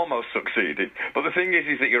 And almost succeeded. But the thing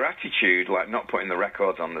is that your attitude, like not putting the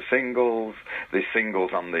records on the singles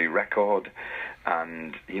on the record,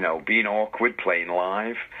 and, being awkward playing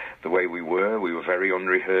live the way we were very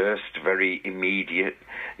unrehearsed, very immediate,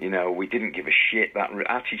 we didn't give a shit. That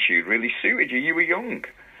attitude really suited you. You were young.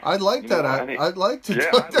 I like that. I'd like to do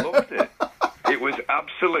that. I loved it. It was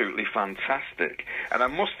absolutely fantastic. And I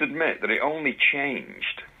must admit that it only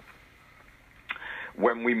changed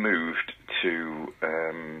when we moved to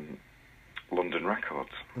London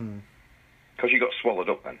Records. Because you got swallowed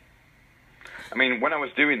up then. When I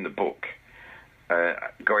was doing the book,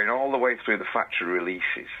 going all the way through the factory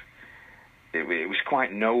releases, it was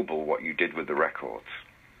quite noble what you did with the records.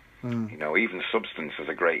 Even Substance as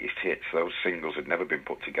a greatest hits, those singles had never been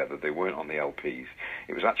put together. They weren't on the LPs.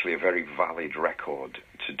 It was actually a very valid record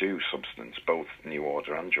to do Substance, both New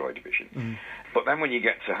Order and Joy Division. But then when you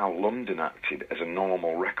get to how London acted as a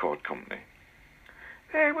normal record company,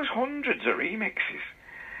 there was hundreds of remixes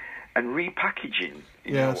and repackaging,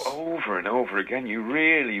 over and over again. You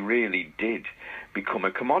really, really did become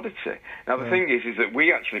a commodity. Now, the thing is that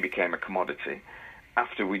we actually became a commodity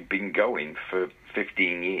after we'd been going for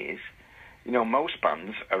 15 years. Most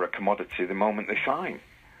bands are a commodity the moment they sign.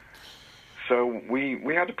 So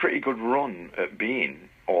we had a pretty good run at being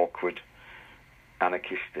awkward,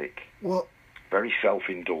 anarchistic, very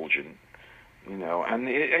self-indulgent, and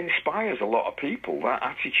it inspires a lot of people. That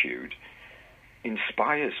attitude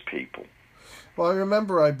inspires people. Well, I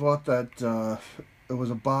remember I bought that, it was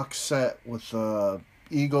a box set with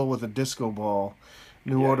Eagle with a disco ball,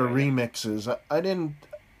 New Order remixes. I didn't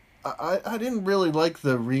really like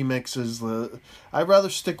the remixes. I'd rather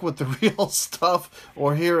stick with the real stuff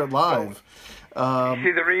or hear it live. You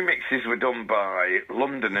see, the remixes were done by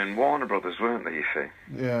London and Warner Brothers, weren't they, you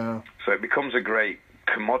see? Yeah. So it becomes a great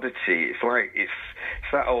commodity. It's like, it's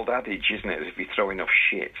that old adage, isn't it, as if you throw enough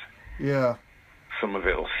shit, yeah, some of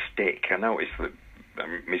it'll stick. I noticed that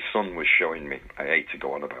my son was showing me, I hate to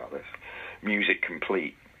go on about this, Music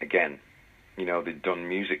Complete, again. They've done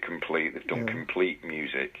Music Complete, they've done Complete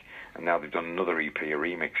Music, and now they've done another EP of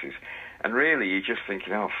remixes. And really, you're just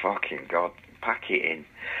thinking, oh, fucking God, pack it in.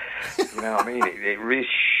 You know what I mean? It is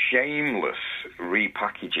shameless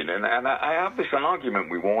repackaging. And I have this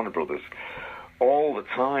argument with Warner Brothers all the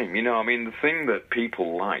time. The thing that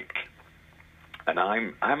people like, and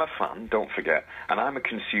I'm a fan, don't forget, and I'm a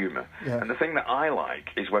consumer. Yeah. And the thing that I like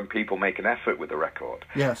is when people make an effort with a record.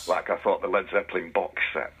 Yes. Like I thought the Led Zeppelin box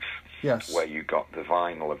sets. Yes. Where you got the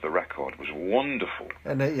vinyl of the record was wonderful.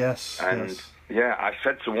 And yes. Yeah, I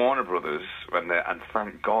said to Warner Brothers, and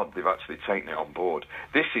thank God they've actually taken it on board,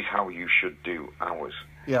 this is how you should do ours.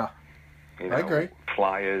 Yeah, I agree.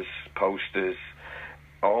 Flyers, posters,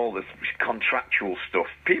 all the contractual stuff.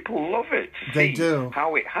 People love it to They see do.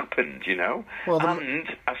 how it happened, Well, and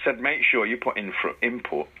I said, make sure you put in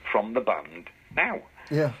input from the band now.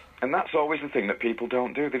 Yeah. And that's always the thing that people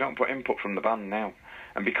don't do. They don't put input from the band now.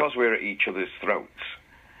 And because we're at each other's throats,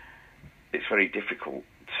 it's very difficult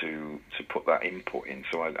to put that input in.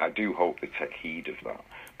 So I do hope they take heed of that.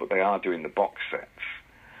 But they are doing the box sets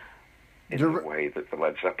in the way that the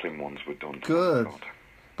Led Zeppelin ones were done. Good.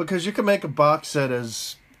 Because you can make a box set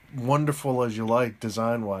as wonderful as you like,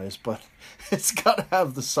 design-wise, but it's got to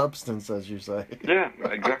have the substance, as you say. Yeah,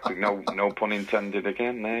 exactly. No pun intended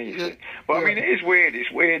again there, you see. But I mean, it is weird.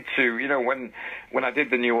 It's weird to, when I did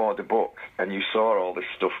the New Order book and you saw all this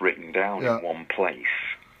stuff written down in one place,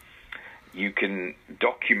 you can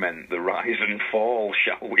document the rise and fall,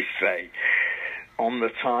 shall we say, on the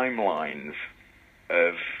timelines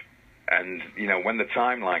of, and, when the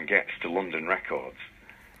timeline gets to London Records,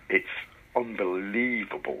 it's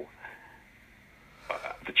unbelievable,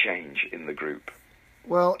 the change in the group.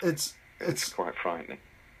 Well, it's quite frightening.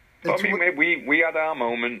 But I mean, we had our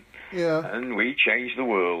moment, and we changed the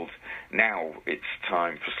world. Now it's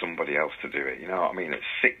time for somebody else to do it. You know what I mean? At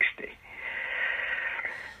 60.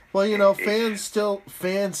 Well, fans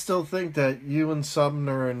still think that you and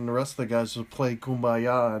Sumner and the rest of the guys will play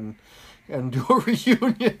Kumbaya and do a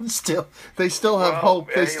reunion. They still have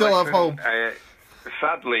hope. They still have hope.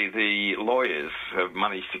 Sadly, the lawyers have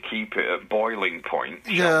managed to keep it at boiling point,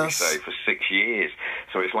 shall we say, for 6 years.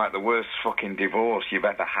 So it's like the worst fucking divorce you've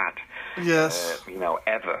ever had. Yes.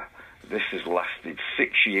 Ever. This has lasted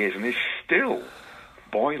 6 years and is still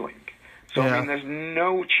boiling. So, I mean, there's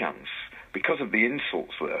no chance, because of the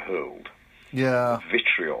insults that are hurled, the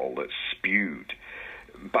vitriol that's spewed,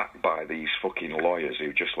 backed by these fucking lawyers who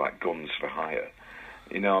are just like guns for hire.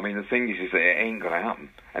 The thing is that it ain't going to happen.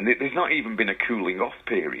 And there's not even been a cooling off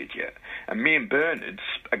period yet. And me and Bernard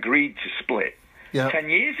agreed to split 10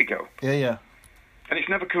 years ago. Yeah. And it's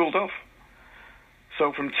never cooled off.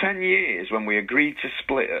 So from 10 years, when we agreed to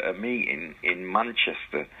split at a meeting in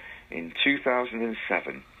Manchester in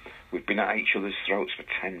 2007, we've been at each other's throats for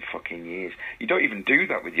 10 fucking years. You don't even do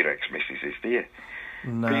that with your ex-missuses, do you?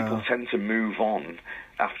 No. People tend to move on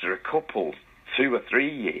after a couple, 2 or 3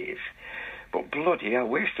 years. But bloody hell,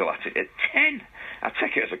 we're still at it at 10. I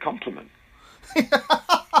take it as a compliment.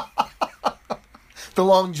 The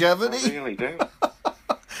longevity? I really do.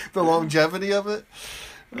 The longevity of it?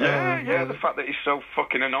 Yeah, the fact that he's so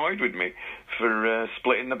fucking annoyed with me for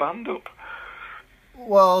splitting the band up.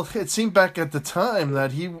 Well, it seemed back at the time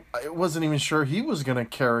that he wasn't even sure he was going to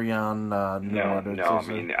carry on. No, I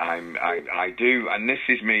mean, I do, and this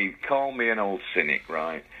is me, call me an old cynic,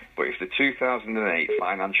 right? But if the 2008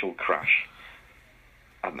 financial crash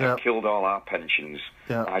hadn't killed all our pensions,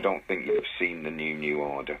 I don't think you'd have seen the New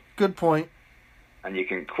Order. Good point. And you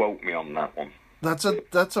can quote me on that one. That's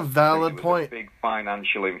a valid point. A big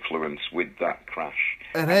financial influence with that crash.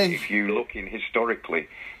 And hey, if you look in historically,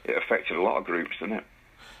 it affected a lot of groups, didn't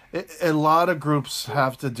it? A lot of groups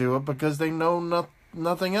have to do it because they know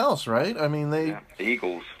nothing else, right? I mean,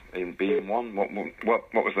 Eagles in being one.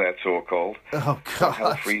 What was their tour called? Oh God,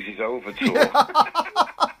 Hell Freezes Over tour.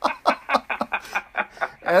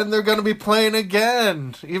 And they're going to be playing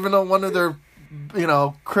again, even though one of their,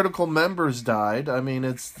 critical members died. I mean,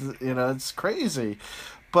 it's crazy.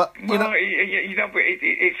 But,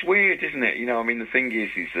 it's weird, isn't it? I mean, the thing is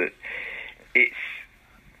that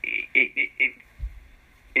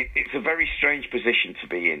it's a very strange position to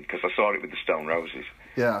be in, because I saw it with the Stone Roses.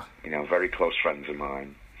 Yeah. Very close friends of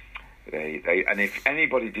mine. And if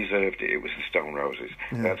anybody deserved it, it was the Stone Roses.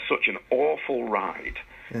 Yeah. They had such an awful ride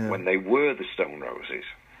when they were the Stone Roses.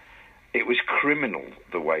 It was criminal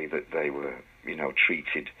the way that they were,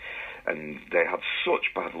 treated. And they had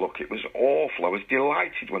such bad luck. It was awful. I was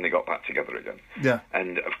delighted when they got back together again. Yeah.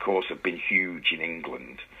 And, of course, have been huge in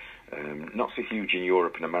England. Not so huge in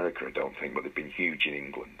Europe and America, I don't think, but they've been huge in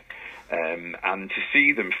England. And to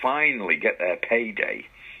see them finally get their payday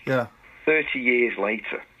 30 years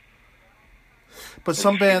later. But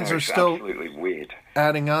some bands are still absolutely weird.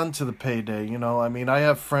 Adding on to the payday, I mean, I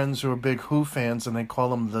have friends who are big Who fans, and they call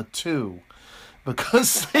them the Two.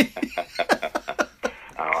 Because they...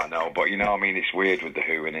 I know, but I mean, it's weird with the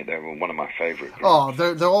Who, innit? They're one of my favourite groups. Oh,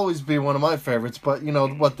 they'll always be one of my favorites, but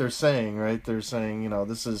what they're saying, right? They're saying,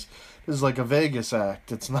 this is like a Vegas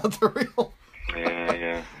act. It's not the real.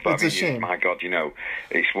 Yeah. But it's a shame. My God,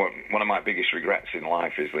 it's one of my biggest regrets in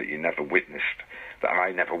life is that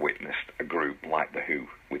I never witnessed a group like the Who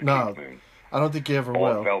with Keith Moon. I don't think you ever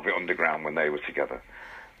or will. Velvet Underground when they were together.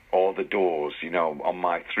 Or the Doors, on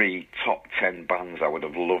my 3 top 10 bands I would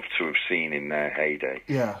have loved to have seen in their heyday.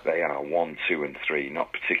 Yeah. They are 1, 2, and 3,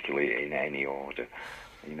 not particularly in any order.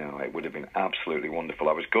 It would have been absolutely wonderful.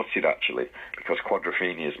 I was gutted, actually, because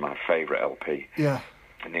Quadrophenia is my favourite LP. Yeah.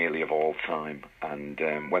 Nearly of all time. And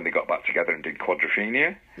when they got back together and did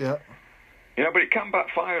Quadrophenia... Yeah. But it can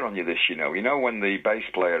backfire on you, this, when the bass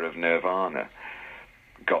player of Nirvana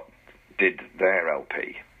did their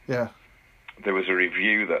LP... Yeah. There was a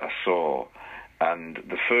review that I saw, and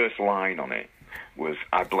the first line on it was,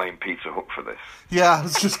 "I blame Peter Hook for this." Yeah, I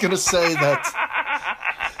was just going to say that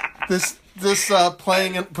this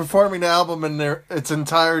playing and performing the album in its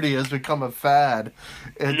entirety has become a fad.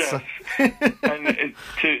 Yes, and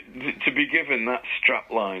to be given that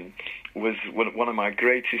strap line was one of my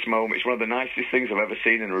greatest moments, one of the nicest things I've ever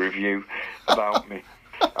seen in a review about me.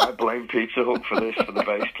 I blame Peter Hook for this, for the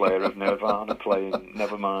bass player of Nirvana playing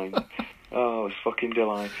Nevermind. Oh, I was fucking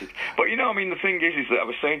delighted. But, the thing is that I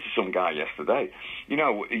was saying to some guy yesterday,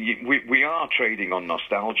 we are trading on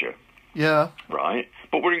nostalgia. Yeah. Right?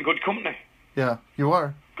 But we're in good company. Yeah, you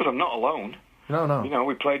are. Because I'm not alone. No.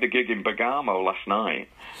 We played a gig in Bergamo last night,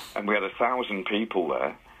 and we had 1,000 people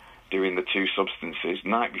there doing the Two Substances.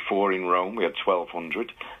 Night before in Rome, we had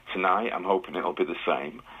 1,200. Tonight, I'm hoping it'll be the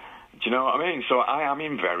same. Do you know what I mean? So I am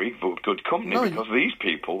in very good company because these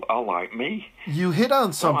people are like me. You hit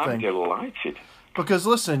on something. So I'm delighted. Because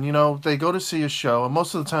listen, they go to see a show, and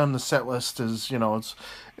most of the time the set list is,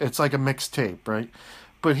 it's like a mixtape, right?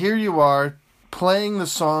 But here you are playing the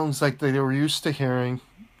songs like they were used to hearing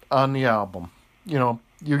on the album. You're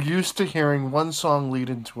used to hearing one song lead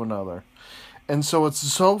into another. And so it's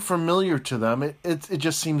so familiar to them, it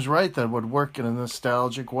just seems right that it would work in a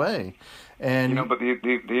nostalgic way. And but the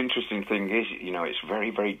interesting thing is, it's very,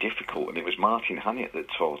 very difficult. And it was Martin Hannett that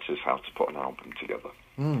taught us how to put an album together,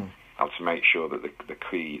 how to make sure that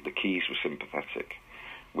the keys were sympathetic.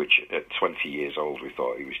 Which at 20 years old we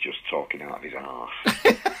thought he was just talking out of his arse.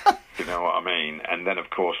 You know what I mean? And then of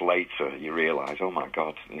course later you realise, oh my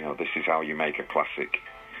God, this is how you make a classic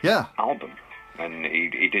album. And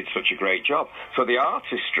he did such a great job. So the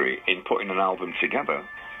artistry in putting an album together,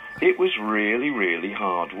 it was really, really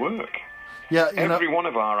hard work. Yeah, every one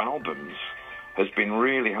of our albums has been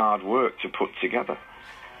really hard work to put together.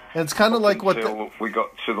 And it's kind of like we got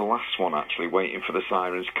to the last one, actually, waiting for the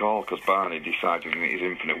siren's call, because Barney decided in his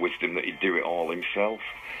infinite wisdom that he'd do it all himself.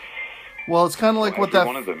 Well, it's kind of like what that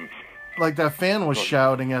one of them, like that fan was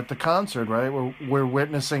shouting at the concert, right? We're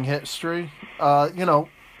witnessing history.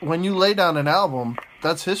 When you lay down an album,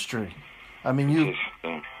 that's history. I mean,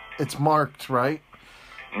 it's marked, right?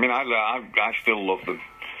 I mean, I still love them.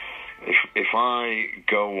 If I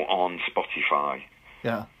go on Spotify,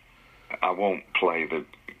 I won't play the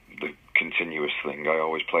continuous thing. I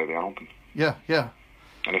always play the album. Yeah.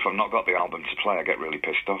 And if I've not got the album to play, I get really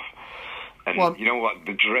pissed off. And you know what?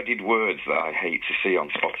 The dreaded words that I hate to see on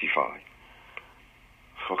Spotify.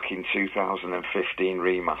 Fucking 2015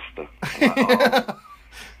 remaster. Like, oh,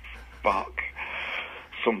 fuck.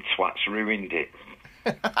 Some twats ruined it.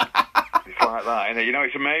 It's like that, isn't it?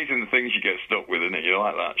 It's amazing the things you get stuck with, isn't it? You're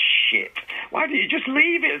like that shit. Why didn't you just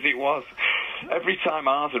leave it as it was? Every time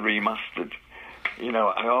ours are remastered, You know,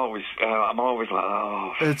 I'm always like,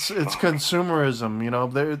 oh. It's consumerism, you know.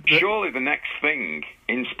 Surely the next thing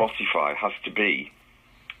in Spotify has to be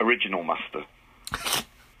Original Master.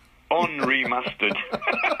 Unremastered.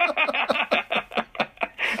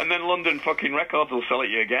 And then London fucking Records will sell it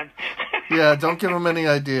you again. Yeah, don't give them any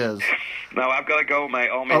ideas. No, I've got to go, mate.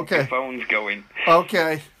 All my phone's going.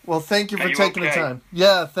 Okay. Well, thank you for taking the time.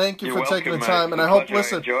 Yeah, thank you for taking the time. And I hope,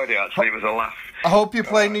 listen. I enjoyed it, actually. It was a laugh. I hope you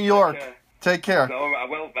play New York. Take care. No, I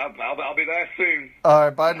will. I'll be there soon. All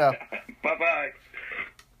right, bye now. Bye-bye.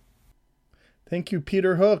 Thank you,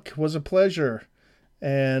 Peter Hook. It was a pleasure.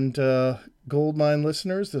 And Goldmine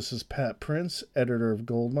listeners, this is Pat Prince, editor of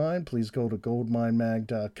Goldmine. Please go to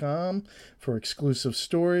goldminemag.com for exclusive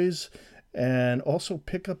stories, and also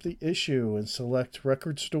pick up the issue in select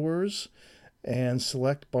record stores and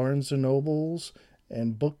select Barnes & Nobles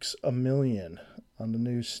and Books A Million on the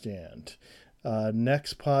newsstand.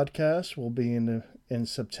 Next podcast will be in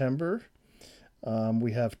September.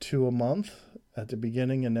 We have 2 a month at the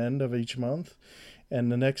beginning and end of each month. And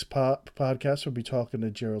the next podcast will be talking to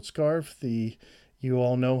Gerald Scarfe. You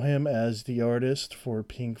all know him as the artist for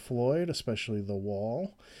Pink Floyd, especially The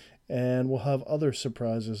Wall. And we'll have other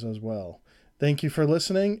surprises as well. Thank you for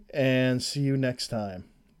listening, and see you next time.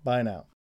 Bye now.